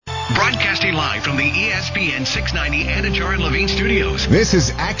Broadcasting live from the ESPN 690 Anajar and Levine studios. This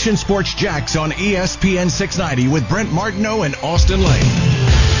is Action Sports Jax on ESPN 690 with Brent Martineau and Austin Lane.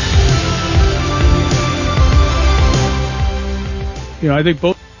 I think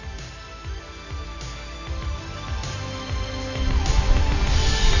both.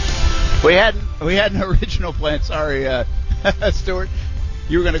 We had an original plan. Sorry, Stuart.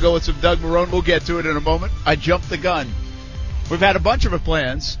 You were going to go with some Doug Marrone. We'll get to it in a moment. I jumped the gun. We've had a bunch of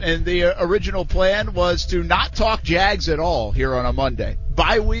plans, and the original plan was to not talk Jags at all here on a Monday.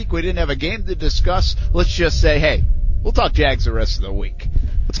 Bye week, we didn't have a game to discuss. Let's just say, hey, we'll talk Jags the rest of the week.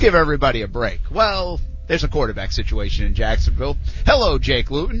 Let's give everybody a break. Well, there's a quarterback situation in Jacksonville. Hello,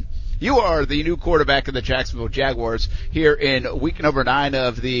 Jake Luton. You are the new quarterback of the Jacksonville Jaguars here in week number 9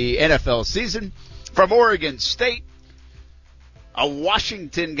 of the NFL season. From Oregon State, a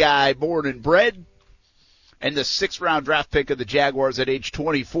Washington guy born and bred, and the 6th-round draft pick of the Jaguars at age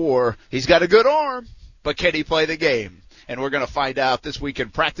 24. He's got a good arm, but can he play the game? And we're going to find out this week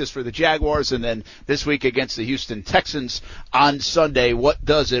in practice for the Jaguars, and then this week against the Houston Texans on Sunday. What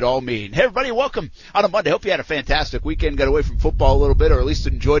does it all mean? Hey, everybody, welcome on a Monday. Hope you had a fantastic weekend, got away from football a little bit, or at least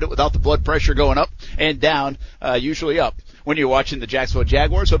enjoyed it without the blood pressure going up and down, usually up when you're watching the Jacksonville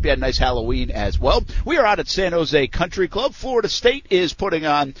Jaguars. Hope you had a nice Halloween as well. We are out at San Jose Country Club. Florida State is putting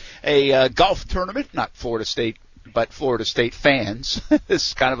on a golf tournament. Not Florida State, but Florida State fans. This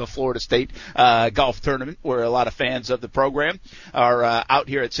is kind of a Florida State golf tournament where a lot of fans of the program are out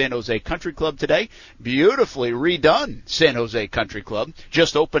here at San Jose Country Club today. Beautifully redone San Jose Country Club.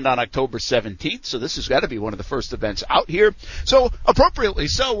 Just opened on October 17th, so this has got to be one of the first events out here. So appropriately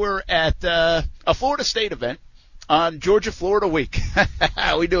so, we're at a Florida State event on Georgia-Florida week.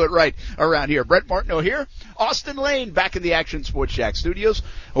 We do it right around here. Brent Martineau here. Austin Lane back in the Action Sports Jax studios.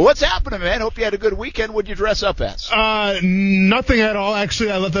 Well, what's happening, man? Hope you had a good weekend. What'd you dress up as? Nothing at all.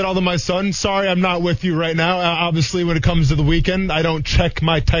 Actually, I left that all to my son. Sorry, I'm not with you right now. Obviously, when it comes to the weekend, I don't check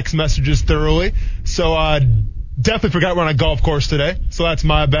my text messages thoroughly. So, definitely forgot we're on a golf course today. So that's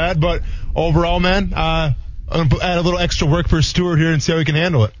my bad. But overall, man, I'm going to add a little extra work for Stuart here and see how he can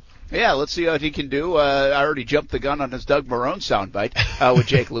handle it. Yeah, let's see what he can do. I already jumped the gun on his Doug Marrone soundbite with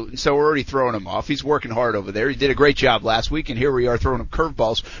Jake Luton, so we're already throwing him off. He's working hard over there. He did a great job last week, and here we are throwing him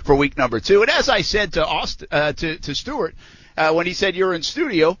curveballs for week number 2. And as I said to to Stuart when he said you're in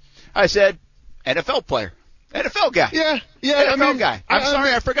studio, I said NFL player, NFL guy. Yeah, NFL guy. I'm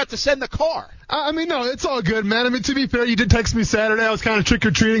sorry, I forgot to send the car. No, it's all good, man. To be fair, you did text me Saturday. I was kind of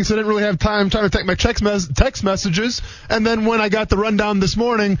trick-or-treating, so I didn't really have time trying to take my text messages. And then when I got the rundown this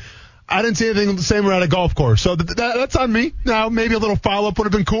morning, I didn't see anything the same. We're at a golf course. So that's on me. Now, maybe a little follow-up would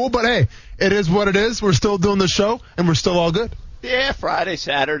have been cool, but hey, it is what it is. We're still doing the show, and we're still all good. Yeah, Friday,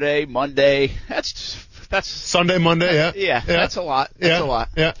 Saturday, Monday. That's Sunday, Monday, yeah. Yeah, that's a lot. That's a lot.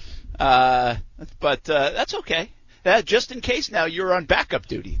 Yeah. But that's okay. Just in case now you're on backup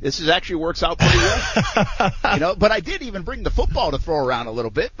duty. This actually works out pretty well. But I did even bring the football to throw around a little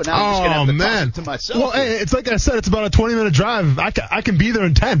bit, but now I'm just going to have to toss it to myself. Well, hey, it's like I said, it's about a 20-minute drive. I can be there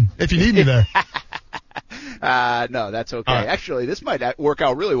in 10 if you need me there. No, that's okay. Right. Actually, this might work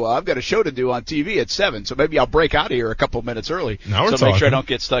out really well. I've got a show to do on TV at 7, so maybe I'll break out of here a couple minutes early. So make sure I don't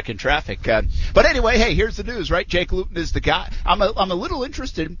get stuck in traffic. But anyway, hey, here's the news, right? Jake Luton is the guy. I'm a little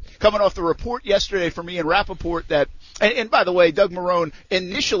interested coming off the report yesterday from Ian Rappaport that, and by the way, Doug Marrone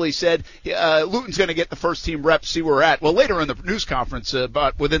initially said Luton's going to get the first team reps, see where we're at. Well, later in the news conference,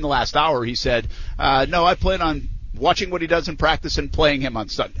 but within the last hour, he said, no, I plan on watching what he does in practice and playing him on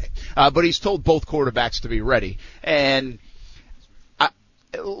Sunday. But he's told both quarterbacks to be ready. And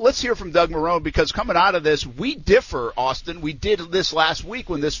let's hear from Doug Marrone, because coming out of this, we differ, Austin. We did this last week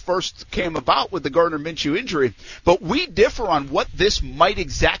when this first came about with the Gardner Minshew injury. But we differ on what this might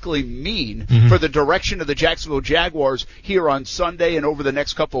exactly mean for the direction of the Jacksonville Jaguars here on Sunday and over the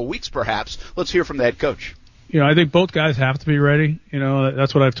next couple of weeks, perhaps. Let's hear from the head coach. I think both guys have to be ready.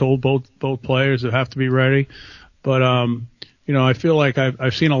 That's what I've told both players, that have to be ready. But, I feel like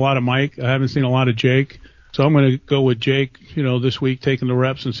I've seen a lot of Mike. I haven't seen a lot of Jake. So I'm going to go with Jake, this week, taking the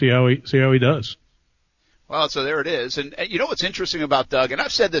reps and see how he does. Well, so there it is. And what's interesting about Doug, and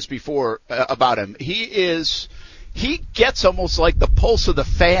I've said this before about him, he gets almost like the pulse of the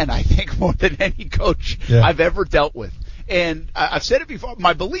fan, I think, more than any coach I've ever dealt with. And I've said it before,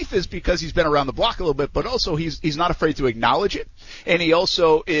 my belief is because he's been around the block a little bit, but also he's not afraid to acknowledge it. And he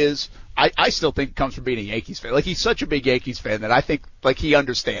also is, I still think it comes from being a Yankees fan. Like, he's such a big Yankees fan that I think, like, he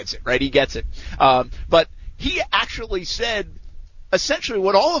understands it, right? He gets it. But he actually said essentially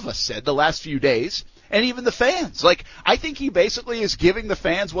what all of us said the last few days, and even the fans. Like, I think he basically is giving the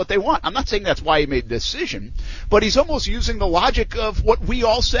fans what they want. I'm not saying that's why he made the decision, but he's almost using the logic of what we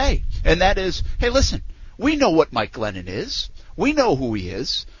all say, and that is, hey, listen, we know what Mike Glennon is. We know who he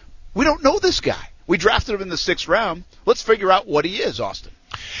is. We don't know this guy. We drafted him in the 6th round. Let's figure out what he is, Austin.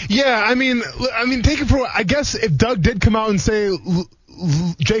 Yeah, I mean, take it for, I guess if Doug did come out and say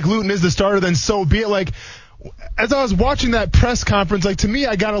Jake Luton is the starter, then so be it. Like, as I was watching that press conference, like, to me,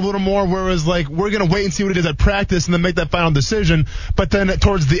 I got a little more where it was like, we're going to wait and see what it is at practice and then make that final decision. But then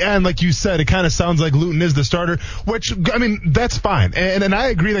towards the end, like you said, it kind of sounds like Luton is the starter, which, I mean, that's fine. And I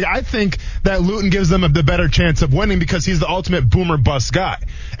agree. Like, I think that Luton gives them the better chance of winning because he's the ultimate boomer bust guy.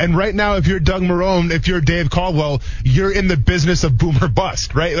 And right now, if you're Doug Marrone, if you're Dave Caldwell, you're in the business of boomer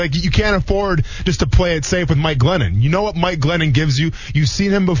bust, right? Like, you can't afford just to play it safe with Mike Glennon. You know what Mike Glennon gives you. You've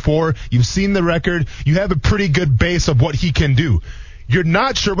seen him before. You've seen the record. You have a pretty good base of what he can do. You're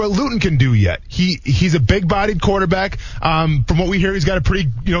not sure what Luton can do yet. He's a big-bodied quarterback. From what we hear, he's got a pretty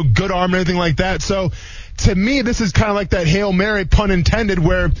good arm and everything like that. So to me, this is kind of like that Hail Mary, pun intended,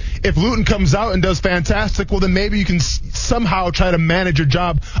 where if Luton comes out and does fantastic, well, then maybe you can somehow try to manage your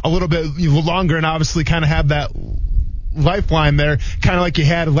job a little bit longer and obviously kind of have that lifeline there, kind of like you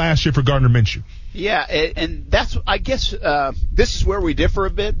had last year for Gardner Minshew. Yeah, and that's, I guess, this is where we differ a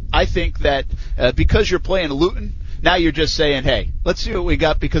bit. I think that because you're playing Luton, now you're just saying, hey, let's see what we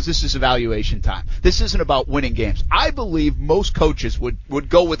got because this is evaluation time. This isn't about winning games. I believe most coaches would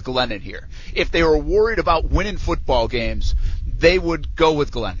go with Glennon here. If they were worried about winning football games, they would go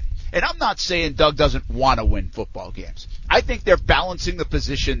with Glennon. And I'm not saying Doug doesn't want to win football games. I think they're balancing the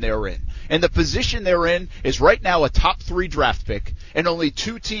position they're in. And the position they're in is right now a top 3 draft pick, and only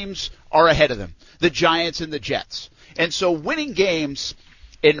 2 teams are ahead of them, the Giants and the Jets. And so winning games,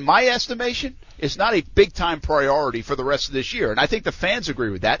 in my estimation, is not a big-time priority for the rest of this year. And I think the fans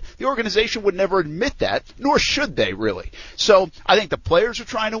agree with that. The organization would never admit that, nor should they, really. So I think the players are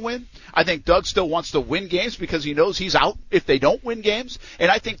trying to win. I think Doug still wants to win games because he knows he's out if they don't win games.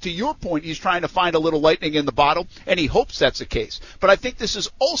 And I think, to your point, he's trying to find a little lightning in the bottle, and he hopes that's the case. But I think this is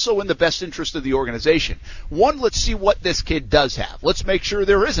also in the best interest of the organization. One, let's see what this kid does have. Let's make sure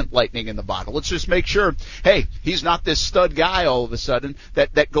there isn't lightning in the bottle. Let's just make sure, hey, he's not this stud guy all of a sudden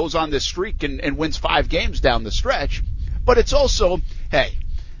that goes on this streak and wins 5 games down the stretch. But it's also, hey,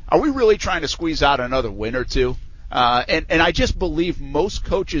 are we really trying to squeeze out another win or two? And I just believe most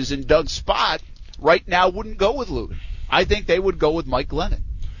coaches in Doug's spot right now wouldn't go with Luton. I think they would go with Mike Glennon.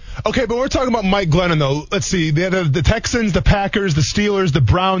 Okay, but we're talking about Mike Glennon, though. Let's see. They have the Texans, the Packers, the Steelers, the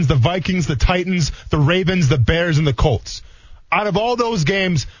Browns, the Vikings, the Titans, the Ravens, the Bears, and the Colts. Out of all those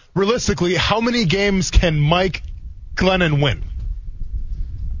games, realistically, how many games can Mike Glennon win?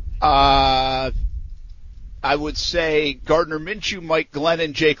 I would say Gardner Minshew, Mike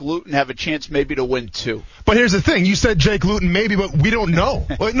Glennon, Jake Luton have a chance maybe to win 2. But here's the thing. You said Jake Luton maybe, but we don't know.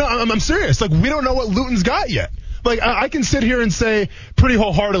 Like, no, I'm serious. Like, we don't know what Luton's got yet. Like, I can sit here and say pretty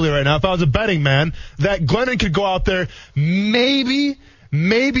wholeheartedly right now, if I was a betting man, that Glennon could go out there, maybe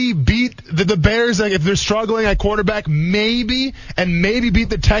beat the Bears, like, if they're struggling at quarterback, maybe beat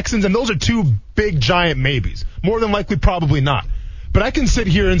the Texans. And those are 2 big, giant maybes. More than likely, probably not. But I can sit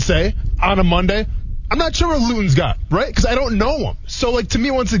here and say, on a Monday, I'm not sure what Luton's got, right? Because I don't know him. So, like, to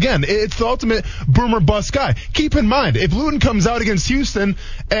me, once again, it's the ultimate boomer bust guy. Keep in mind, if Luton comes out against Houston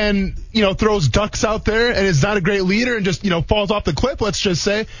and, throws ducks out there and is not a great leader and just, falls off the cliff, let's just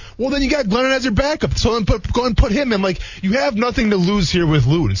say, well, then you got Glennon as your backup. So then go and put him in. Like, you have nothing to lose here with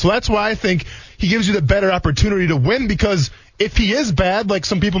Luton. So that's why I think he gives you the better opportunity to win, because if he is bad, like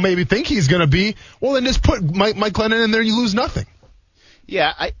some people maybe think he's going to be, well, then just put Mike Glennon in there and you lose nothing.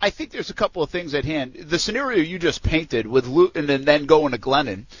 Yeah, I think there's a couple of things at hand. The scenario you just painted with Luton and then going to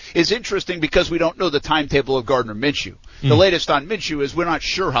Glennon is interesting because we don't know the timetable of Gardner Minshew. The latest on Minshew is we're not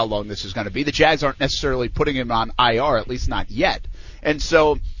sure how long this is going to be. The Jags aren't necessarily putting him on IR, at least not yet. And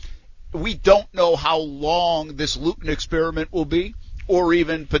so we don't know how long this Luton experiment will be, or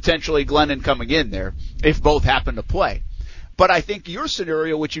even potentially Glennon coming in there if both happen to play. But I think your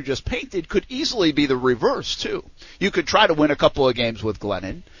scenario, which you just painted, could easily be the reverse, too. You could try to win a couple of games with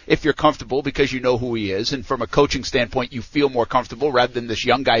Glennon if you're comfortable because you know who he is, and from a coaching standpoint, you feel more comfortable rather than this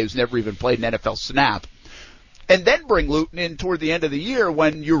young guy who's never even played an NFL snap. And then bring Luton in toward the end of the year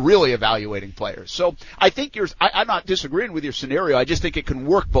when you're really evaluating players. So I think I'm not disagreeing with your scenario. I just think it can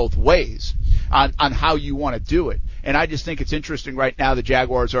work both ways on how you want to do it. And I just think it's interesting right now the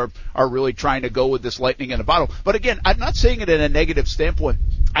Jaguars are really trying to go with this lightning in a bottle. But again, I'm not saying it in a negative standpoint.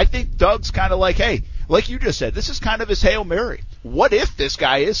 I think Doug's kind of like, hey, like you just said, this is kind of his Hail Mary. What if this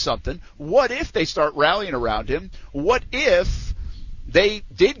guy is something? What if they start rallying around him? What if they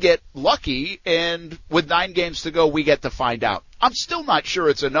did get lucky, and with 9 games to go, we get to find out. I'm still not sure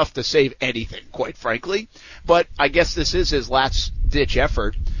it's enough to save anything, quite frankly, but I guess this is his last-ditch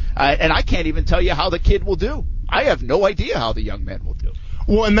effort, and I can't even tell you how the kid will do. I have no idea how the young man will do.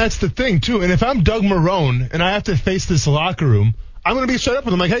 Well, and that's the thing, too. And if I'm Doug Marrone and I have to face this locker room, I'm going to be straight up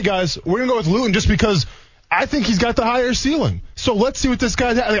with them like, hey, guys, we're going to go with Luton just because I think he's got the higher ceiling. So let's see what this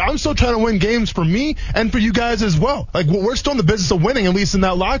guy's at. Like, I'm still trying to win games for me and for you guys as well. Like, we're still in the business of winning, at least in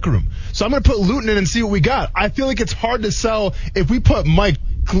that locker room. So I'm going to put Luton in and see what we got. I feel like it's hard to sell if we put Mike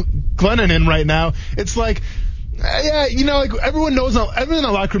Glennon in right now. It's like, yeah, you know, like everyone in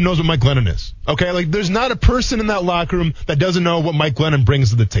that locker room knows what Mike Glennon is. Okay, like there's not a person in that locker room that doesn't know what Mike Glennon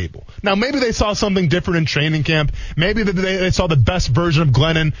brings to the table. Now, maybe they saw something different in training camp. Maybe they saw the best version of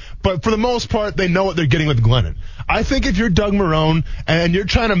Glennon. But for the most part, they know what they're getting with Glennon. I think if you're Doug Marrone and you're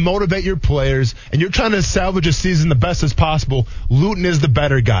trying to motivate your players and you're trying to salvage a season the best as possible, Luton is the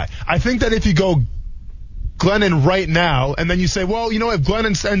better guy. I think that if you go Glennon right now, and then you say, well, you know, if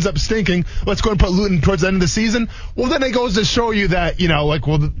Glennon ends up stinking, let's go and put Luton towards the end of the season. Well, then it goes to show you that, you know, like,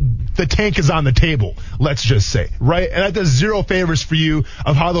 well, the tank is on the table, let's just say, right? And that does zero favors for you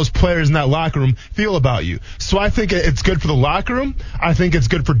of how those players in that locker room feel about you. So I think it's good for the locker room. I think it's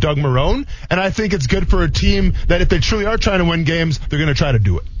good for Doug Marrone. And I think it's good for a team that if they truly are trying to win games, they're going to try to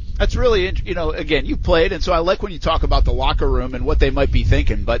do it. That's really, you know, again, you played, and so I like when you talk about the locker room and what they might be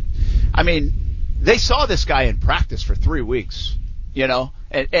thinking. But, I mean, they saw this guy in practice for 3 weeks, you know,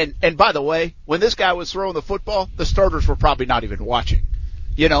 and by the way, when this guy was throwing the football, the starters were probably not even watching,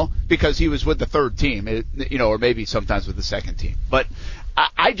 you know, because he was with the third team, you know, or maybe sometimes with the second team. But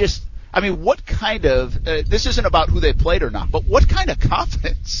I mean, what kind of, this isn't about who they played or not, but what kind of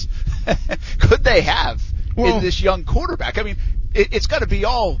confidence could they have in this young quarterback? I mean, it's got to be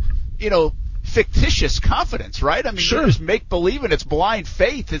all, you know, fictitious confidence, right? I mean, sure. You just make believe and it's blind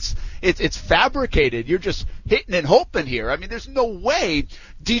faith. It's fabricated. You're just hitting and hoping here. I mean, there's no way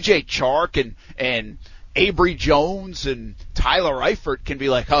DJ Chark and Avery Jones and Tyler Eifert can be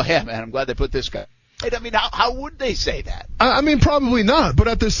like, oh yeah, man, I'm glad they put this guy. I mean, how would they say that? I mean, probably not. But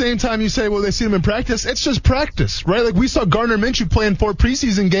at the same time, you say, well, they see him in practice. It's just practice, right? Like we saw Gardner Minshew playing 4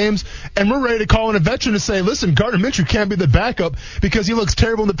 preseason games, and we're ready to call in a veteran to say, listen, Gardner Minshew can't be the backup because he looks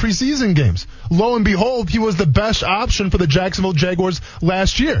terrible in the preseason games. Lo and behold, he was the best option for the Jacksonville Jaguars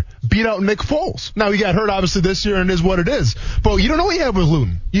last year. Beat out Nick Foles. Now, he got hurt, obviously, this year, and it is what it is. But you don't know what you have with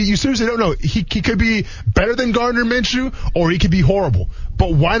Luton. You seriously don't know. He could be better than Gardner Minshew, or he could be horrible.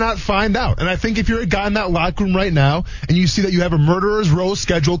 But why not find out? And I think if you're a guy in that locker room right now and you see that you have a murderer's row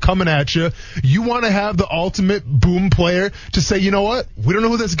schedule coming at you, you want to have the ultimate boom player to say, you know what? We don't know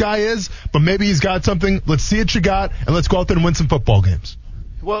who this guy is, but maybe he's got something. Let's see what you got, and let's go out there and win some football games.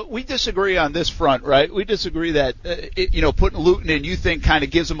 Well, we disagree on this front, right? We disagree that, you know, putting Luton in, you think kind of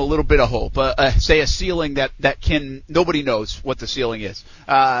gives them a little bit of hope. Say a ceiling that nobody knows what the ceiling is.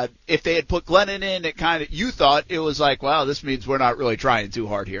 If they had put Glennon in, you thought it was like, wow, this means we're not really trying too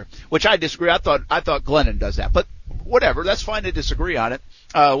hard here, which I disagree. I thought Glennon does that, but whatever. That's fine to disagree on it,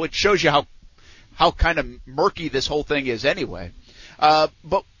 which shows you how kind of murky this whole thing is anyway.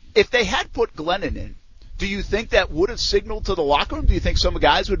 But if they had put Glennon in, do you think that would have signaled to the locker room? Do you think some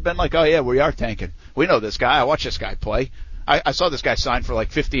guys would have been like, oh, yeah, we are tanking. We know this guy. I watch this guy play. I saw this guy sign for like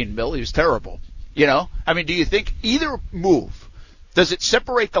 $15 million. He was terrible. You know? I mean, do you think either move, does it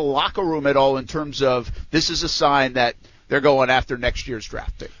separate the locker room at all in terms of this is a sign that they're going after next year's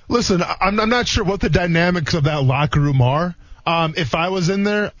draft pick? Listen, I'm not sure what the dynamics of that locker room are. If I was in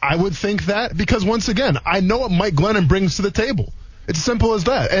there, I would think that because, once again, I know what Mike Glennon brings to the table. It's as simple as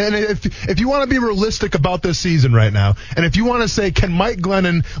that. And if you want to be realistic about this season right now, and if you want to say, can Mike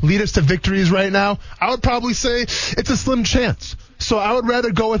Glennon lead us to victories right now, I would probably say it's a slim chance. So I would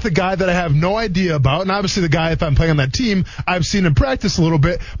rather go with the guy that I have no idea about. And obviously the guy, if I'm playing on that team, I've seen him practice a little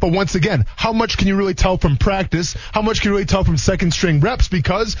bit. But once again, how much can you really tell from practice? How much can you really tell from second string reps?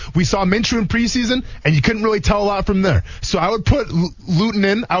 Because we saw Minshew in preseason and you couldn't really tell a lot from there. So I would put Luton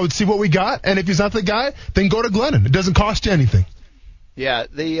in. I would see what we got. And if he's not the guy, then go to Glennon. It doesn't cost you anything. Yeah,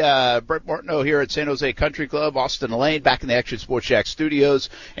 the Brent Martineau here at San Jose Country Club, Austin Lane, back in the Action Sports Jack studios.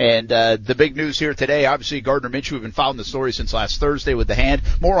 And the big news here today, obviously Gardner Minshew, we've been following the story since last Thursday with the hand.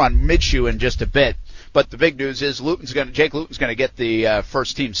 More on Minshew in just a bit. But the big news is Jake Luton's going to get the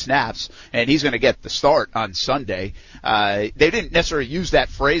first team snaps, and he's going to get the start on Sunday. They didn't necessarily use that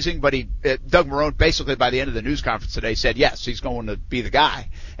phrasing, but Doug Marrone basically by the end of the news conference today said, yes, he's going to be the guy.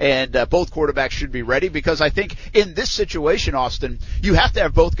 And both quarterbacks should be ready because I think in this situation, Austin, you have to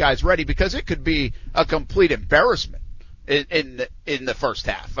have both guys ready because it could be a complete embarrassment in the first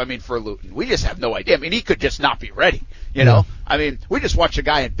half. I mean, for Luton, we just have no idea. I mean, he could just not be ready. You know, I mean, we just watched a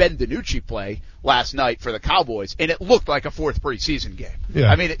guy in Ben DiNucci play last night for the Cowboys, and it looked like a fourth preseason game. Yeah.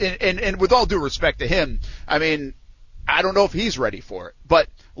 I mean, and with all due respect to him, I mean, I don't know if he's ready for it, but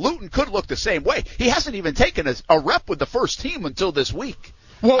Luton could look the same way. He hasn't even taken a rep with the first team until this week.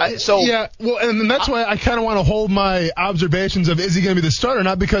 Well, and that's why I kind of want to hold my observations of is he going to be the starter or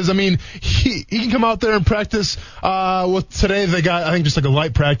not, because, I mean, he can come out there and practice. Today they got, I think, just like a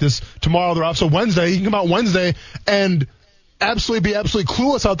light practice. Tomorrow they're off, so Wednesday, he can come out Wednesday and be absolutely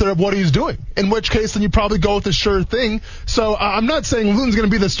clueless out there of what he's doing, in which case then you probably go with the sure thing. So I'm not saying Luton's going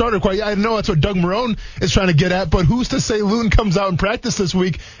to be the starter quite. I know that's what Doug Marrone is trying to get at, but who's to say Luton comes out in practice this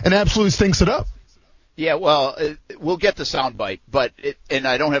week and absolutely stinks it up? Yeah, well, we'll get the soundbite, and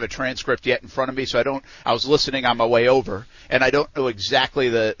I don't have a transcript yet in front of me, so I was listening on my way over, and I don't know exactly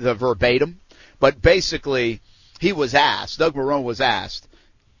the verbatim, but basically Doug Marrone was asked,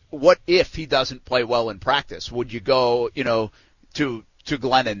 what if he doesn't play well in practice? Would you go, to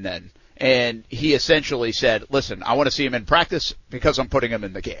Glennon then? And he essentially said, listen, I want to see him in practice because I'm putting him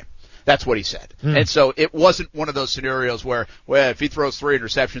in the game. That's what he said. And so it wasn't one of those scenarios where if he throws 3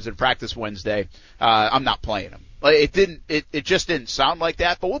 interceptions in practice Wednesday, I'm not playing him. It just didn't sound like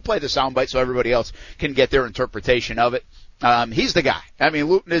that, but we'll play the soundbite so everybody else can get their interpretation of it. He's the guy. I mean,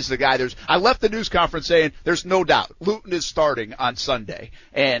 Luton is the guy. I left the news conference saying there's no doubt Luton is starting on Sunday,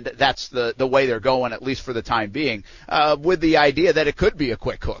 and that's the way they're going, at least for the time being, with the idea that it could be a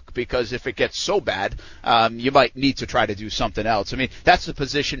quick hook, because if it gets so bad, you might need to try to do something else. I mean, that's the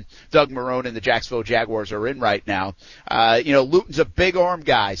position Doug Marrone and the Jacksonville Jaguars are in right now. Luton's a big arm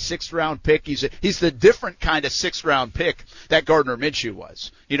guy, 6th round pick. He's the different kind of 6th round pick that Gardner Minshew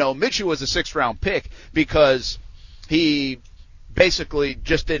was. Minshew was a 6th round pick because he basically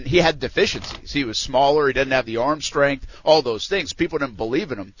he had deficiencies. He was smaller. He didn't have the arm strength, all those things. People didn't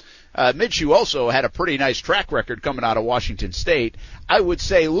believe in him. Minshew also had a pretty nice track record coming out of Washington State. I would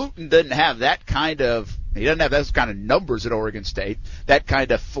say Luton doesn't have he doesn't have those kind of numbers at Oregon State, that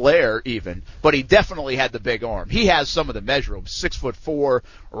kind of flair even, but he definitely had the big arm. He has some of the measurables, 6'4",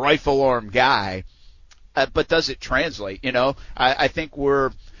 rifle arm guy, but does it translate? I think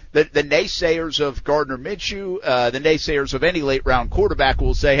the naysayers of Gardner Minshew, the naysayers of any late-round quarterback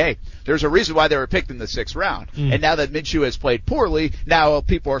will say, hey, there's a reason why they were picked in the 6th round. And now that Minshew has played poorly, now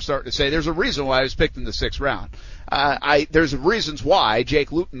people are starting to say there's a reason why he was picked in the 6th round. There's reasons why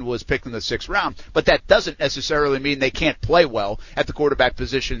Jake Luton was picked in the 6th round, but that doesn't necessarily mean they can't play well at the quarterback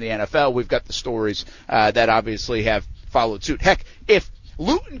position in the NFL. We've got the stories that obviously have followed suit. Heck, if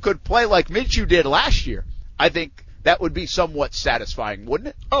Luton could play like Minshew did last year, I think that would be somewhat satisfying, wouldn't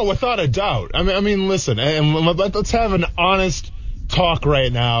it? Oh, without a doubt. I mean, listen, and let's have an honest talk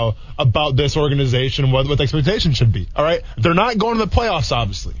right now about this organization and what the expectation should be. All right, they're not going to the playoffs,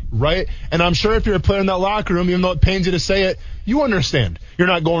 obviously, right? And I'm sure if you're a player in that locker room, even though it pains you to say it, you understand you're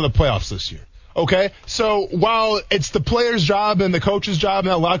not going to the playoffs this year. Okay, so while it's the player's job and the coach's job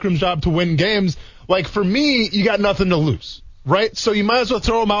and that locker room's job to win games, like for me, you got nothing to lose. Right? So you might as well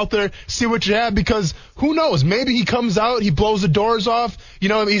throw him out there, see what you have, because who knows? Maybe he comes out, he blows the doors off,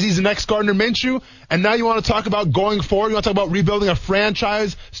 he's the next Gardner Minshew, and now you want to talk about going forward, you want to talk about rebuilding a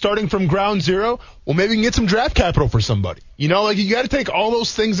franchise, starting from ground zero. Well, maybe you can get some draft capital for somebody. You got to take all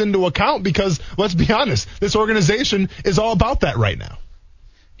those things into account, because let's be honest, this organization is all about that right now.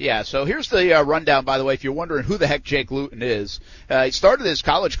 Yeah, so here's the rundown, by the way, if you're wondering who the heck Jake Luton is. He started his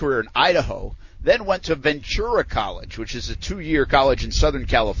college career in Idaho, then went to Ventura College, which is a 2-year college in Southern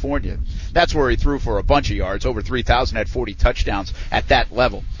California. That's where he threw for a bunch of yards, over 3,000, had 40 touchdowns at that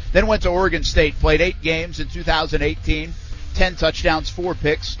level. Then went to Oregon State, played 8 games in 2018, 10 touchdowns, 4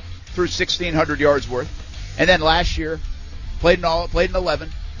 picks, threw 1,600 yards worth. And then last year, played in 11,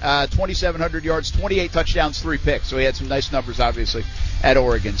 2,700 yards, 28 touchdowns, 3 picks. So he had some nice numbers, obviously, at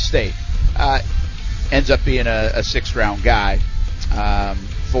Oregon State. Ends up being a 6th-round guy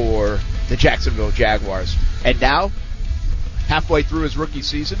for the Jacksonville Jaguars. And now, halfway through his rookie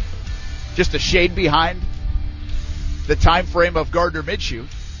season, just a shade behind the time frame of Gardner Minshew,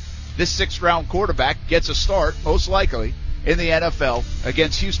 this 6th-round quarterback gets a start, most likely, in the NFL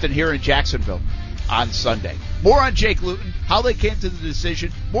against Houston here in Jacksonville on Sunday. More on Jake Luton, how they came to the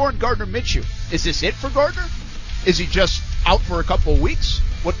decision. More on Gardner Minshew. Is this it for Gardner? Is he just out for a couple of weeks?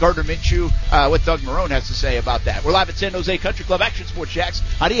 What Gardner Minshew, what Doug Marrone has to say about that. We're live at San Jose Country Club Action Sports Jacks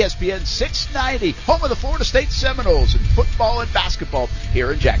on ESPN 690, home of the Florida State Seminoles in football and basketball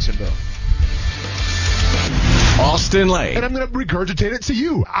here in Jacksonville. Austin Lane. And I'm going to regurgitate it to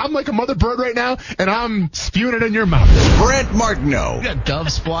you. I'm like a mother bird right now, and I'm spewing it in your mouth. Brent Martineau. You got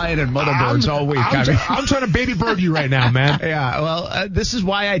doves flying and mother birds all week. I'm trying to baby bird you right now, man. Yeah, well, this is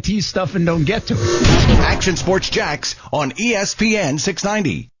why I tease stuff and don't get to it. Action Sports Jax on ESPN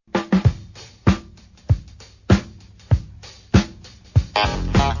 690.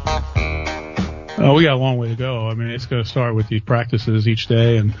 Oh, we got a long way to go. I mean, it's going to start with these practices each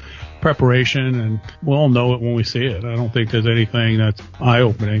day and preparation, and we'll all know it when we see it. I don't think there's anything that's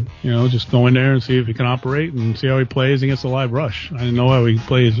eye-opening. Just go in there and see if he can operate and see how he plays against a live rush. I didn't know how he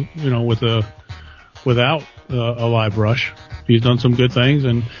plays, without a live rush. He's done some good things,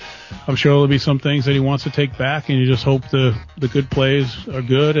 and I'm sure there'll be some things that he wants to take back, and you just hope the good plays are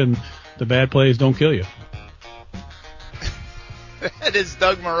good and the bad plays don't kill you. That is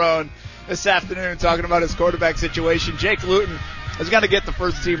Doug Marrone this afternoon talking about his quarterback situation. Jake Luton is going to get the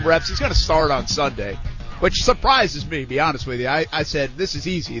first team reps. He's going to start on Sunday, which surprises me, to be honest with you. I said, this is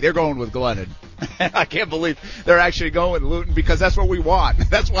easy. They're going with Glennon. I can't believe they're actually going with Luton because that's what we want.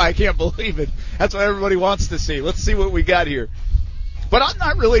 That's why I can't believe it. That's what everybody wants to see. Let's see what we got here. But I'm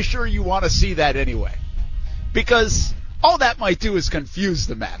not really sure you want to see that anyway, because all that might do is confuse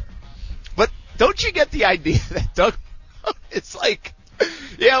the matter. But don't you get the idea that Doug, it's like,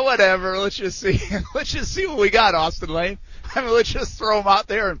 yeah, whatever. Let's just see. Let's just see what we got, Austin Lane. I mean, let's just throw him out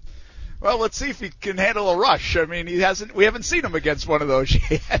there and, well, let's see if he can handle a rush. I mean, we haven't seen him against one of those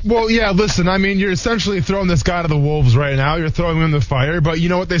yet. Well, yeah, listen, I mean, you're essentially throwing this guy to the wolves right now. You're throwing him in the fire, but you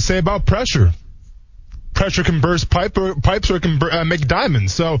know what they say about pressure. Pressure can burst pipes or it can make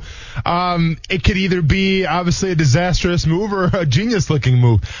diamonds. So it could either be obviously a disastrous move or a genius-looking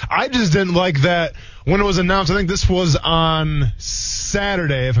move. I just didn't like that when it was announced. I think this was on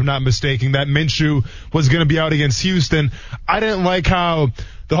Saturday, if I'm not mistaken, that Minshew was going to be out against Houston. I didn't like how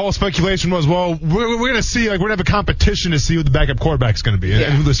the whole speculation was, well, we're going to see, like, we're going to have a competition to see who the backup quarterback's going to be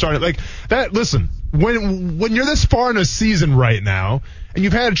and who the starter. Like that. Listen, when you're this far in a season right now, and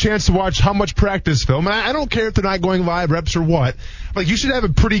you've had a chance to watch how much practice film, and I don't care if they're not going live reps or what, like, you should have a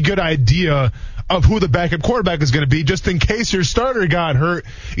pretty good idea of who the backup quarterback is going to be, just in case your starter got hurt,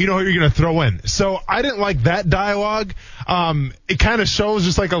 you know who you're going to throw in. So I didn't like that dialogue. It kind of shows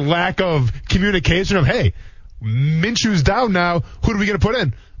just like a lack of communication of, hey, Minshew's down now, who are we going to put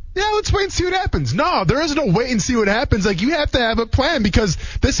in? Yeah, let's wait and see what happens. No, there is no wait and see what happens. Like, you have to have a plan, because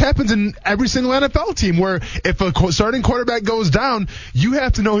this happens in every single NFL team where if a starting quarterback goes down, you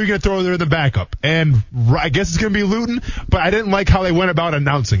have to know who you're going to throw there in the backup. And I guess it's going to be Luton, but I didn't like how they went about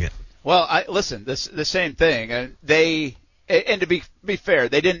announcing it. Well, listen, the same thing. And to be fair,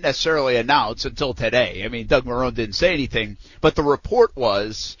 they didn't necessarily announce until today. I mean, Doug Marrone didn't say anything, but the report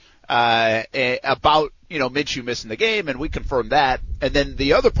was about, Minshew missing the game, and we confirmed that. And then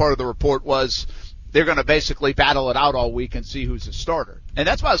the other part of the report was they're going to basically battle it out all week and see who's the starter. And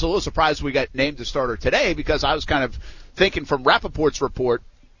that's why I was a little surprised we got named the starter today, because I was kind of thinking from Rappaport's report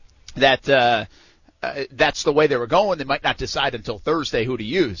that that's the way they were going. They might not decide until Thursday who to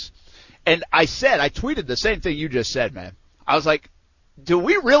use. And I tweeted the same thing you just said, man. I was like, do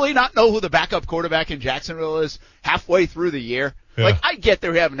we really not know who the backup quarterback in Jacksonville is halfway through the year? Yeah. Like, I get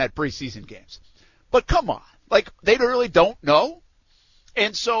they're having that preseason games, but come on. Like, they really don't know.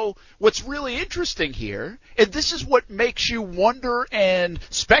 And so what's really interesting here, and this is what makes you wonder and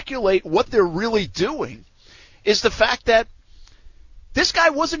speculate what they're really doing, is the fact that this guy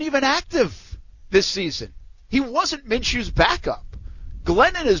wasn't even active this season. He wasn't Minshew's backup.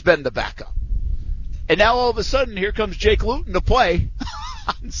 Glennon has been the backup. And now all of a sudden, here comes Jake Luton to play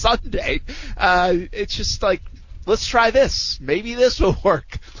on Sunday. It's just like, let's try this. Maybe this will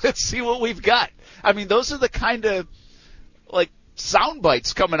work. Let's see what we've got. I mean, those are the kind of, like, sound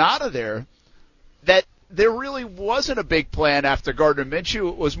bites coming out of there that there really wasn't a big plan after Gardner Minshew.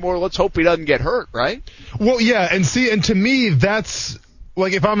 It was more, let's hope he doesn't get hurt, right? Well, yeah, and to me, that's,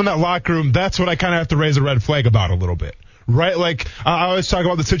 like, if I'm in that locker room, that's what I kind of have to raise a red flag about a little bit. Right, like I always talk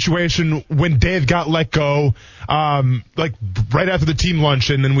about the situation when Dave got let go, like right after the team lunch,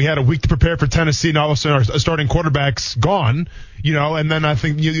 and then we had a week to prepare for Tennessee, and all of a sudden our starting quarterback's gone, and then I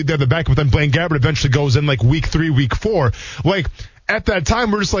think you have the backup, but then Blaine Gabbert eventually goes in like week 3, week 4. Like, at that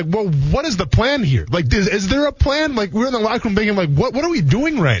time, we're just like, well, what is the plan here? Like, is there a plan? Like, we're in the locker room thinking, like, what are we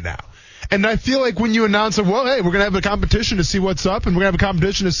doing right now? And I feel like when you announce, well, hey, we're going to have a competition to see what's up, and we're going to have a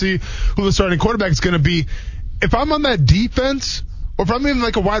competition to see who the starting quarterback is going to be. If I'm on that defense, or if I'm even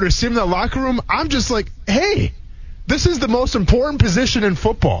like a wide receiver in that locker room, I'm just like, hey, this is the most important position in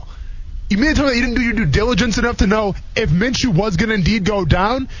football. You mean to tell me that you didn't do your due diligence enough to know if Minshew was going to indeed go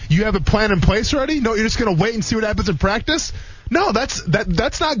down, you have a plan in place already? No, you're just going to wait and see what happens in practice? No, that's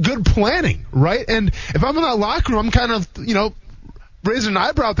not good planning, right? And if I'm in that locker room, I'm kind of, raising an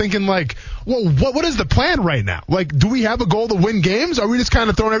eyebrow thinking like, well, what is the plan right now? Like, do we have a goal to win games? Or are we just kind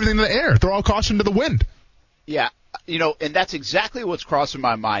of throwing everything in the air, throw all caution to the wind? Yeah, and that's exactly what's crossing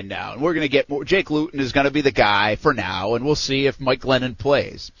my mind now. And we're going to get more. Jake Luton is going to be the guy for now, and we'll see if Mike Glennon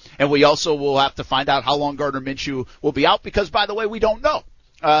plays. And we also will have to find out how long Gardner Minshew will be out because, by the way, we don't know.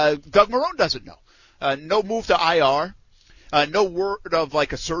 Doug Marrone doesn't know. No move to IR. No word of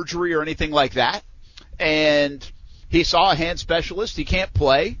like a surgery or anything like that. And he saw a hand specialist. He can't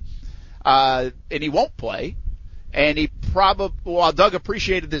play, and he won't play. And he probably, while Doug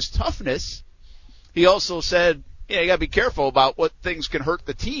appreciated his toughness, he also said, you got to be careful about what things can hurt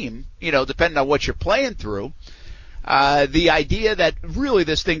the team, depending on what you're playing through. The idea that really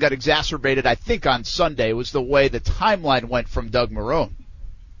this thing got exacerbated, I think, on Sunday was the way the timeline went from Doug Marrone.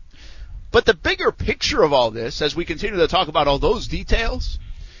 But the bigger picture of all this, as we continue to talk about all those details,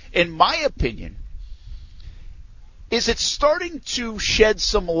 in my opinion, is it's starting to shed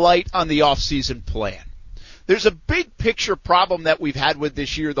some light on the offseason plan. There's a big picture problem that we've had with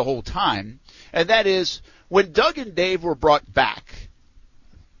this year the whole time, and that is when Doug and Dave were brought back,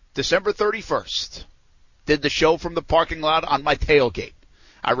 December 31st, did the show from the parking lot on my tailgate.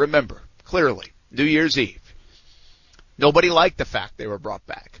 I remember clearly, New Year's Eve. Nobody liked the fact they were brought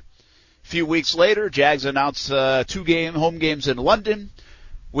back. A few weeks later, Jags announced 2 home games in London.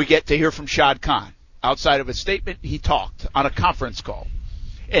 We get to hear from Shad Khan. Outside of a statement, he talked on a conference call.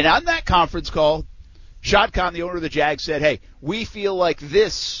 And on that conference call, Shad Khan, the owner of the Jags, said, hey, we feel like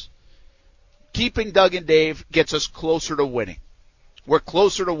this, keeping Doug and Dave, gets us closer to winning. We're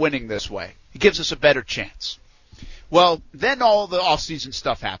closer to winning this way. It gives us a better chance. Well, then all the off-season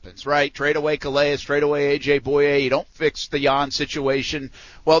stuff happens, right? Trade away Calais, trade away A.J. Boye. You don't fix the Jan situation.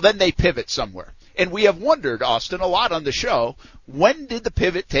 Well, then they pivot somewhere. And we have wondered, Austin, a lot on the show, when did the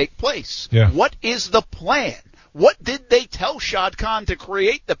pivot take place? Yeah. What is the plan? What did they tell Shad Khan to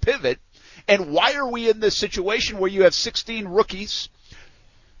create the pivot? And why are we in this situation where you have 16 rookies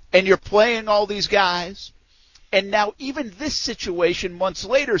and you're playing all these guys? And now even this situation months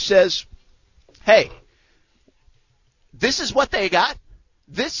later says, hey, this is what they got.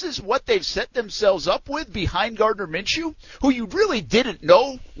 This is what they've set themselves up with behind Gardner Minshew, who you really didn't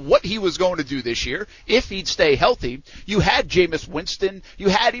know what he was going to do this year, if he'd stay healthy. You had Jameis Winston. You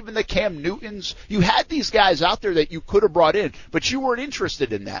had even the Cam Newtons. You had these guys out there that you could have brought in, but you weren't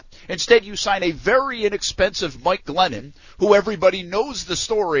interested in that. Instead, you sign a very inexpensive Mike Glennon, who everybody knows the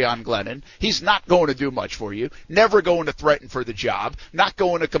story on Glennon. He's not going to do much for you, never going to threaten for the job, not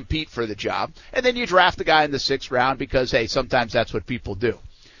going to compete for the job. And then you draft the guy in the 6th round because, hey, sometimes that's what people do.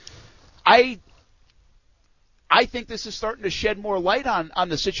 I think this is starting to shed more light on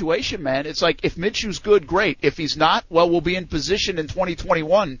the situation, man. It's like if Minshew's good, great. If he's not, well, we'll be in position in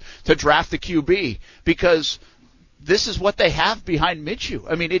 2021 to draft the QB because this is what they have behind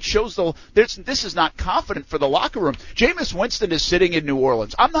Minshew. I mean, it shows this is not confident for the locker room. Jameis Winston is sitting in New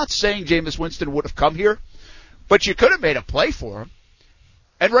Orleans. I'm not saying Jameis Winston would have come here, but you could have made a play for him.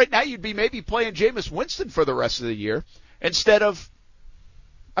 And right now you'd be maybe playing Jameis Winston for the rest of the year instead of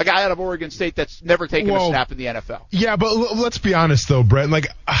a guy out of Oregon State that's never taken a snap in the NFL. Yeah, but let's be honest, though, Brett. Like,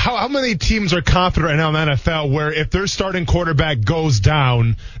 how many teams are confident right now in the NFL where if their starting quarterback goes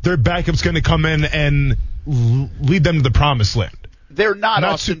down, their backup's going to come in and lead them to the promised land? They're not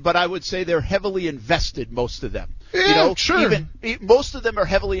Austin, but I would say they're heavily invested, most of them. Yeah, sure. Most of them are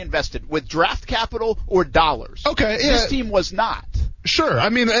heavily invested with draft capital or dollars. Okay, yeah. This team was not. Sure. I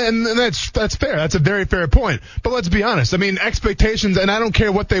mean, and that's fair. That's a very fair point. But let's be honest. I mean, expectations, and I don't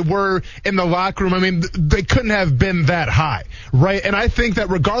care what they were in the locker room. I mean, they couldn't have been that high, right? And I think that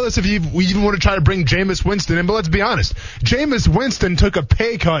regardless if we even want to try to bring Jameis Winston in, but let's be honest. Jameis Winston took a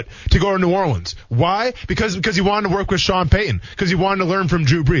pay cut to go to New Orleans. Why? Because he wanted to work with Sean Payton. Because he wanted to learn from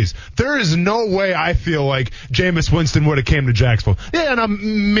Drew Brees. There is no way I feel like Jameis Winston would have came to Jacksonville. Yeah,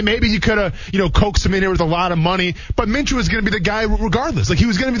 and maybe you could have, coaxed him in here with a lot of money, but Minshew was going to be the guy regardless. Like, he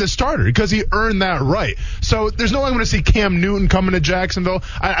was going to be the starter because he earned that right. So there's no way I'm going to see Cam Newton coming to Jacksonville.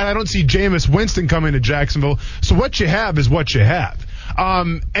 I don't see Jameis Winston coming to Jacksonville. So what you have is what you have.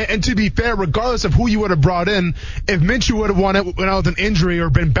 And to be fair, regardless of who you would have brought in, if Minshew would have went out with an injury or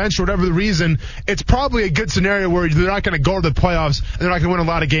been benched or whatever the reason, it's probably a good scenario where they're not going to go to the playoffs and they're not going to win a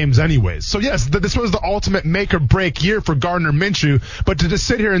lot of games anyways. So yes, this was the ultimate make or break year for Gardner Minshew. But to just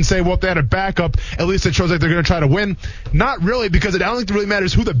sit here and say, well, if they had a backup, at least it shows like they're going to try to win. Not really, because I don't think it really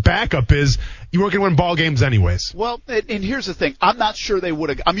matters who the backup is. you weren't going to win ball games anyways. Well, and here's the thing. I'm not sure they would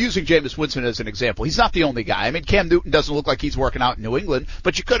have. I'm using Jameis Winston as an example. He's not the only guy. I mean, Cam Newton doesn't look like he's working out in New England,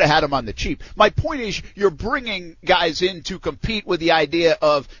 but you could have had him on the cheap. My point is, you're bringing guys in to compete with the idea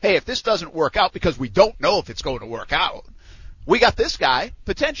of, hey, if this doesn't work out, because we don't know if it's going to work out, we got this guy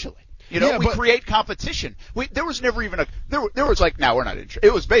potentially. You know, we create competition. There was never even there was like, no, we're not interested.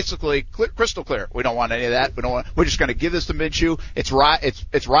 It was basically crystal clear. We don't want any of that. We're just going to give this to Minshew. It's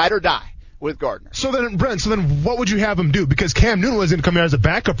ride or die with Gardner. So then, Brent, what would you have him do? Because Cam Newton was going to come here as a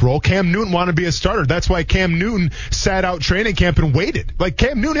backup role. Cam Newton wanted to be a starter. That's why Cam Newton sat out training camp and waited. Like,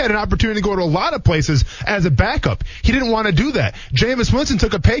 Cam Newton had an opportunity to go to a lot of places as a backup. He didn't want to do that. Jameis Winston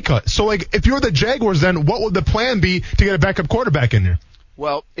took a pay cut. So, like, if you're the Jaguars, then what would the plan be to get a backup quarterback in there?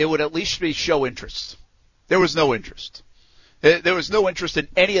 Well, it would at least be show interest. There was no interest. There was no interest in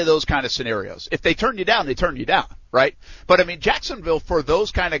any of those kind of scenarios. If they turned you down, they turned you down, right? But, I mean, Jacksonville, for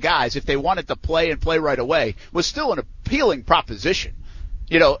those kind of guys, if they wanted to play and play right away, was still an appealing proposition.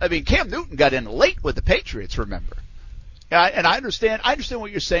 You know, I mean, Cam Newton got in late with the Patriots, remember? And I understand what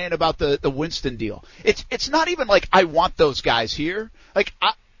you're saying about the Winston deal. It's not even like I want those guys here. Like,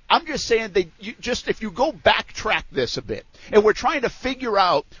 I'm just saying if you go backtrack this a bit, and we're trying to figure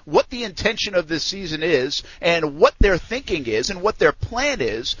out what the intention of this season is and what their thinking is and what their plan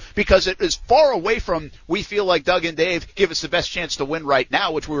is, because it is far away from we feel like Doug and Dave give us the best chance to win right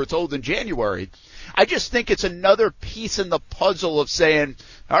now, which we were told in January. I just think it's another piece in the puzzle of saying,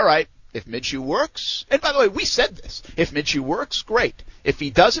 all right, if Minshew works, and by the way, we said this, if Minshew works, great. If he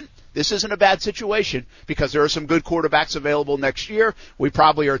doesn't, this isn't a bad situation because there are some good quarterbacks available next year. We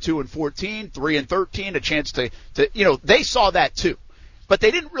probably are 2-14, 3-13, a chance to they saw that too. But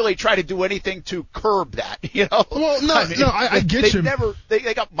they didn't really try to do anything to curb that, you know. Well, I get you.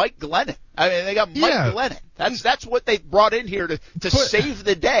 They got Mike Glennon. I mean, they got Mike Glennon. That's what they brought in here to save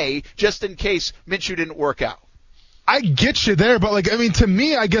the day just in case Minshew didn't work out. I get you there, but to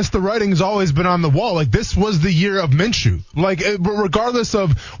me, I guess the writing's always been on the wall. Like, this was the year of Minshew. Like, regardless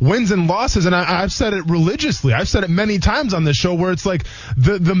of wins and losses, and I've said it religiously. I've said it many times on this show where it's like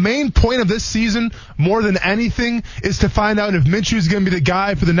the main point of this season, more than anything, is to find out if Minshew's going to be the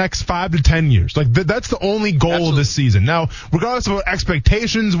guy for the next 5 to 10 years. Like, that's the only goal of this season. Now, regardless of what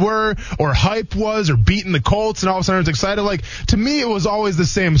expectations were or hype was or beating the Colts and all of a sudden it's excited, like, to me, it was always the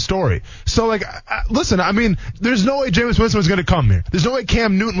same story. So, like, listen, there's no way Jameis Winston was going to come here. There's no way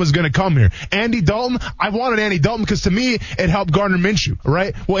Cam Newton was going to come here. Andy Dalton, I wanted Andy Dalton because to me, it helped Gardner Minshew,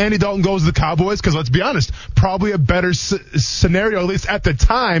 right? Well, Andy Dalton goes to the Cowboys because, let's be honest, probably a better scenario, at least at the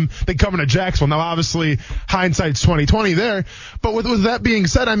time, than coming to Jacksonville. Now, obviously, hindsight's 20/20 there. But with that being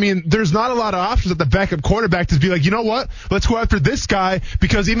said, there's not a lot of options at the backup quarterback to be like, you know what? Let's go after this guy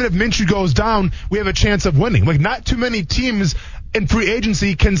because even if Minshew goes down, we have a chance of winning. Like, not too many teams in free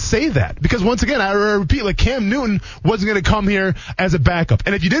agency can say that. Because once again, I repeat, like, Cam Newton wasn't going to come here as a backup.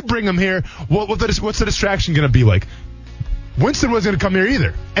 And if you did bring him here, what's the distraction going to be like? Winston wasn't going to come here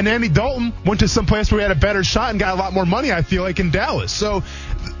either. And Andy Dalton went to some place where he had a better shot and got a lot more money, I feel like, in Dallas. So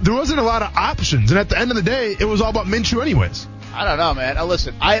there wasn't a lot of options. And at the end of the day, it was all about Minshew anyways. I don't know, man. Now,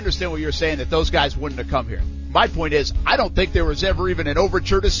 listen, I understand what you're saying, that those guys wouldn't have come here. My point is, I don't think there was ever even an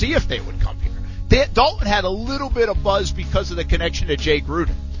overture to see if they would come here. Dalton had a little bit of buzz because of the connection to Jay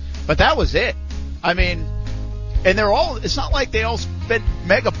Gruden. But that was it. And it's not like they all spent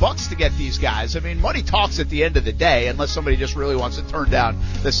mega bucks to get these guys. Money talks at the end of the day, unless somebody just really wants to turn down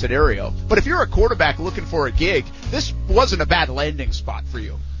the scenario. But if you're a quarterback looking for a gig, this wasn't a bad landing spot for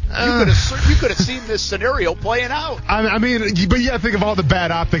you. You could have seen this scenario playing out. But yeah, think of all the bad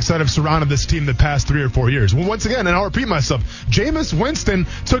optics that have surrounded this team the past 3 or 4 years. Well, once again, and I'll repeat myself, Jameis Winston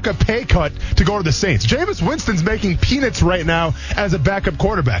took a pay cut to go to the Saints. Jameis Winston's making peanuts right now as a backup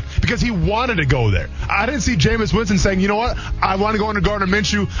quarterback because he wanted to go there. I didn't see Jameis Winston saying, you know what, I want to go into Gardner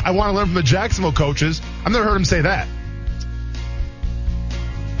Minshew. I want to learn from the Jacksonville coaches. I've never heard him say that.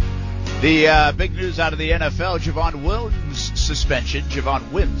 The big news out of the NFL, Javon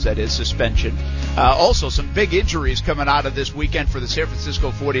Wims, that is, suspension. Also, some big injuries coming out of this weekend for the San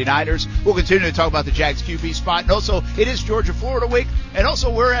Francisco 49ers. We'll continue to talk about the Jags QB spot. And also, it is Georgia-Florida week. And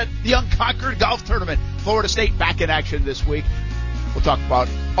also, we're at the Unconquered Golf Tournament. Florida State back in action this week. We'll talk about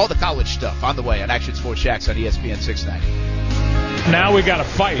all the college stuff on the way on Action Sports Jax on ESPN 690. Now we got to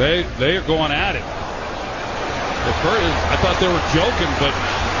fight. They are going at it. I thought they were joking, but...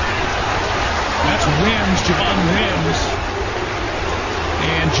 That's Wims, Javon Wims,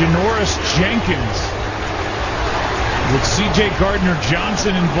 and Janoris Jenkins, with C.J.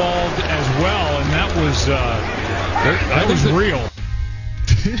 Gardner-Johnson involved as well, and that was real.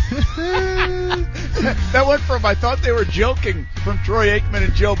 That went from I thought they were joking from Troy Aikman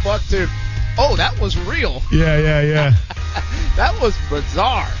and Joe Buck to Oh, that was real. Yeah. That was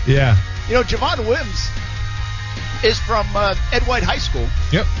bizarre. Yeah. You know, Javon Wims is from Ed White High School.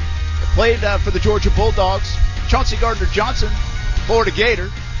 Yep. Played for the Georgia Bulldogs. Chauncey Gardner-Johnson, Florida Gator.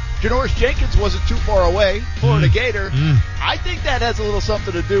 Janoris Jenkins wasn't too far away, Florida Gator. I think that has a little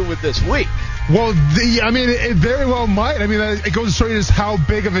something to do with this week. Well, it very well might. I mean, it goes to show you just how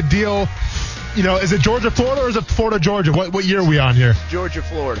big of a deal. You know, is it Georgia, Florida, or is it Florida, Georgia? What year are we on here? Georgia,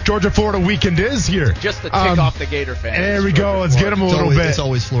 Florida. Georgia, Florida weekend is here. Just to tick off the Gator fans. There we go. Let's get them a little bit. It's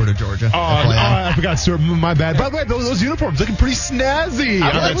always Florida, Georgia. I forgot, Stuart. My bad. By the way, those uniforms looking pretty snazzy.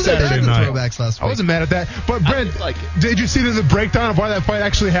 I wasn't mad at the throwbacks last week. I wasn't mad at that. But, Brent, did you see the breakdown of why that fight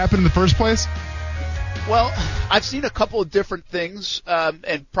actually happened in the first place? Well, I've seen a couple of different things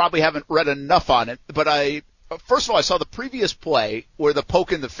and probably haven't read enough on it. But first of all, I saw the previous play where the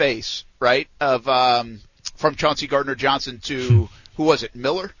poke in the face, right, of from Chauncey Gardner-Johnson to who was it,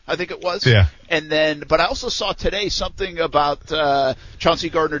 Miller, I think it was. Yeah. And then, but I also saw today something about Chauncey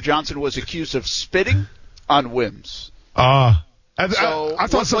Gardner-Johnson was accused of spitting on Wims. I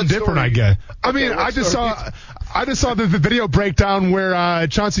thought something different, I guess. I just saw the video breakdown where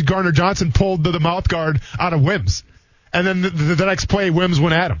Chauncey Gardner-Johnson pulled the mouth guard out of Wims, and then the next play Wims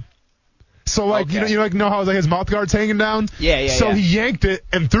went at him. So you know how his mouth guard's hanging down? Yeah. So he yanked it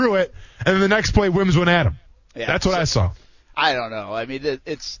and threw it, and then the next play Wims went at him. Yeah, that's what I saw. I don't know. I mean,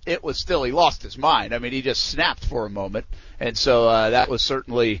 it was still, he lost his mind. I mean, he just snapped for a moment, and so that was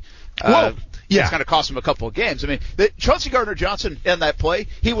certainly. It's going to cost him a couple of games. I mean, Chauncey Gardner-Johnson in that play,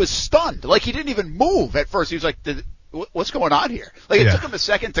 he was stunned. Like, he didn't even move at first. He was like, what's going on here? Like, it took him a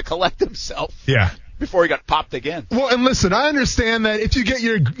second to collect himself. Yeah. Before he got popped again. Well, and listen, I understand that if you get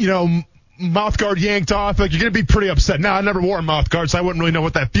your, mouth guard yanked off, like, you're going to be pretty upset. Now, I never wore a mouth guard, so I wouldn't really know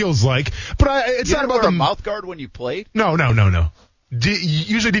what that feels like. But it's not about the mouth guard when you played? No.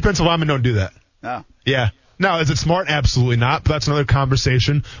 Usually defensive linemen don't do that. No. Yeah. Now, is it smart? Absolutely not. But that's another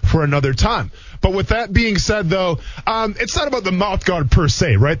conversation for another time. But with that being said, though, it's not about the mouth guard per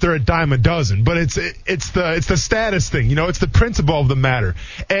se, right? They're a dime a dozen, but it's the status thing, it's the principle of the matter.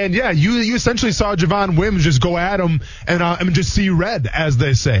 And yeah, you essentially saw Javon Wims just go at him and just see red, as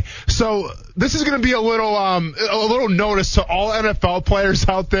they say. So this is going to be a little notice to all NFL players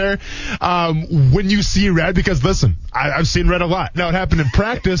out there when you see red, because listen, I've seen red a lot. Now, it happened in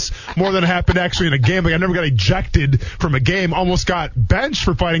practice more than it happened actually in a game. Like, I never got ejected from a game, almost got benched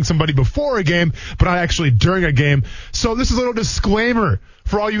for fighting somebody before a game, but not actually during a game. So this is a little disclaimer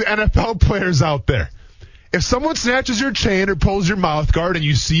for all you NFL players out there. If someone snatches your chain or pulls your mouth guard and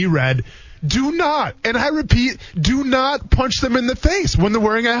you see red, do not, and I repeat, do not punch them in the face when they're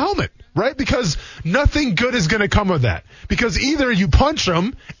wearing a helmet, right? Because nothing good is going to come of that. Because either you punch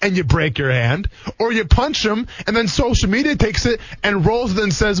them and you break your hand, or you punch them and then social media takes it and rolls it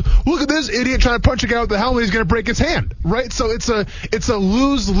and says, look at this idiot trying to punch a guy with the helmet, he's going to break his hand, right? So it's a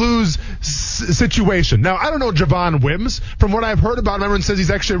lose-lose situation. Now, I don't know Javon Wims. From what I've heard about him, everyone says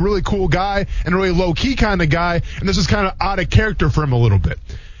he's actually a really cool guy and a really low-key kind of guy, and this is kind of out of character for him a little bit.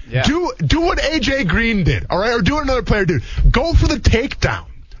 Yeah. Do what A.J. Green did, all right? Or do what another player did. Go for the takedown,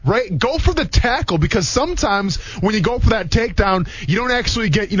 right? Go for the tackle, because sometimes when you go for that takedown, you don't actually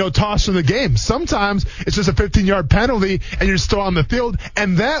get, tossed from the game. Sometimes it's just a 15-yard penalty and you're still on the field.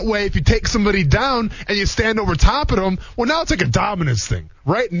 And that way, if you take somebody down and you stand over top of them, well, now it's like a dominance thing,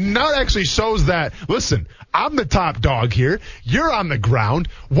 right? Now it actually shows that, listen, I'm the top dog here. You're on the ground.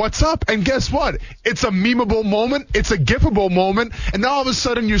 What's up? And guess what? It's a memeable moment. It's a gifable moment. And now all of a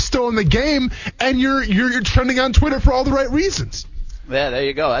sudden you're still in the game and you're trending on Twitter for all the right reasons. Yeah, there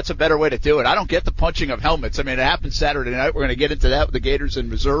you go. That's a better way to do it. I don't get the punching of helmets. I mean, it happened Saturday night. We're going to get into that with the Gators in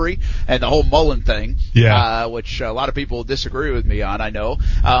Missouri and the whole Mullen thing, which a lot of people will disagree with me on, I know.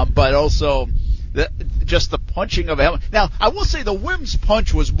 But also just the punching of a helmet. Now, I will say the Wims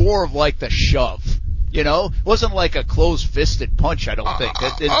punch was more of like the shove. It wasn't like a closed-fisted punch, I don't think.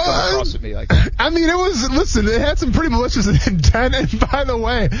 It didn't come across to me like that. I mean, it had some pretty malicious intent. And by the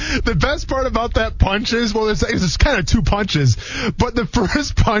way, the best part about that punch is, well, there's kind of two punches. But the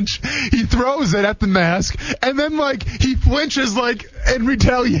first punch, he throws it at the mask, and then, he flinches, in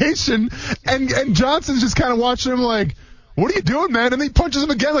retaliation. And Johnson's just kind of watching him like, what are you doing, man? And he punches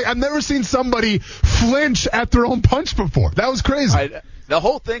him again. I've never seen somebody flinch at their own punch before. That was crazy. The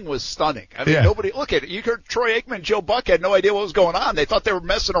whole thing was stunning. I mean, nobody, look at it. You heard Troy Aikman and Joe Buck had no idea what was going on. They thought they were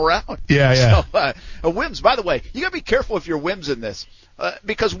messing around. Yeah. So, Wims, by the way, you got to be careful if you're Wims in this,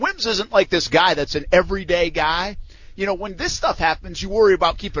 because Wims isn't like this guy that's an everyday guy. When this stuff happens, you worry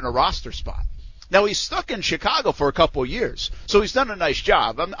about keeping a roster spot. Now, he's stuck in Chicago for a couple of years, so he's done a nice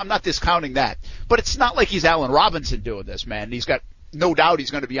job. I'm not discounting that. But it's not like he's Allen Robinson doing this, man. He's got no doubt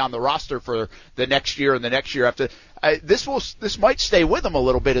he's going to be on the roster for the next year and the next year after. This might stay with him a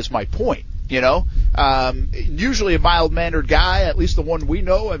little bit, is my point. Usually a mild-mannered guy, at least the one we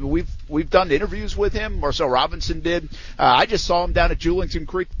know. I mean, we've done interviews with him. Marcel Robinson did. I just saw him down at Julington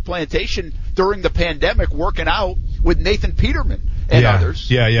Creek Plantation during the pandemic working out with Nathan Peterman and others.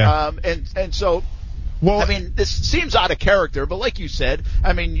 Yeah. And so, I mean, this seems out of character, but like you said,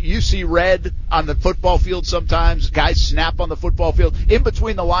 I mean, you see red on the football field sometimes. Guys snap on the football field. In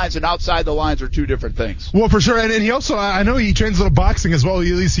between the lines and outside the lines are two different things. Well, for sure. And he also, I know he trains a little boxing as well. At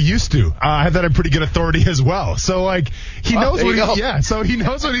least he used to. I have that in pretty good authority as well. So, he knows so he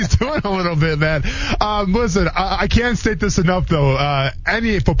knows what he's doing a little bit, man. Listen, I can't state this enough, though.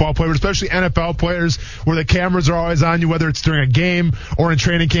 Any football player, especially NFL players, where the cameras are always on you, whether it's during a game or in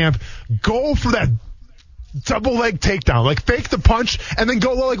training camp, go for that double leg takedown, fake the punch and then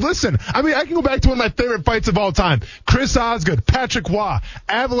go low. Listen, I mean, I can go back to one of my favorite fights of all time. Chris Osgood, Patrick Waugh,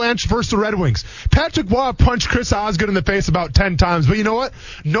 Avalanche versus the Red Wings. Patrick Waugh punched Chris Osgood in the face about 10 times, but you know what?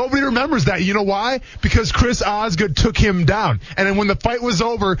 Nobody remembers that. You know why? Because Chris Osgood took him down. And then when the fight was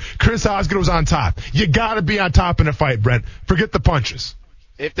over, Chris Osgood was on top. You gotta be on top in a fight, Brent. Forget the punches.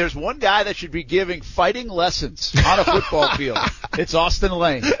 If there's one guy that should be giving fighting lessons on a football field, it's Austin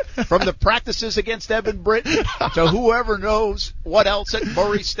Lane. From the practices against Evan Britton to whoever knows what else at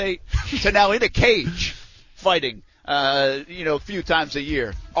Murray State to now in a cage fighting, a few times a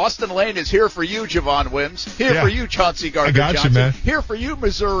year. Austin Lane is here for you, Javon Wims. Here for you, Chauncey Gardner-Johnson. You, man. Here for you,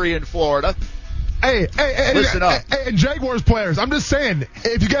 Missouri and Florida. Hey, listen up. And Jaguars players, I'm just saying,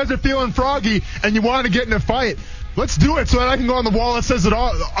 if you guys are feeling froggy and you want to get in a fight, let's do it so that I can go on the wall that says it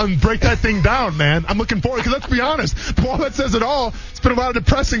all and break that thing down, man. I'm looking forward, because let's be honest, the wall that says it all, it's been a lot of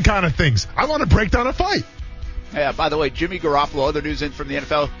depressing kind of things. I want to break down a fight. Yeah, by the way, Jimmy Garoppolo, other news in from the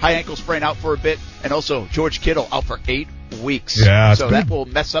NFL, high ankle sprain out for a bit, and also George Kittle out for 8 weeks. Yeah, so that will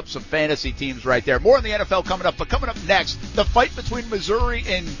mess up some fantasy teams right there. More in the NFL coming up, but coming up next, the fight between Missouri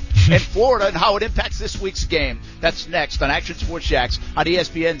and Florida and how it impacts this week's game. That's next on Action Sports Jacks on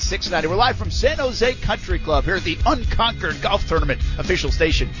ESPN 690. We're live from San Jose Country Club here at the Unconquered Golf Tournament, official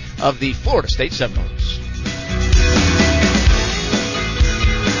station of the Florida State Seminoles.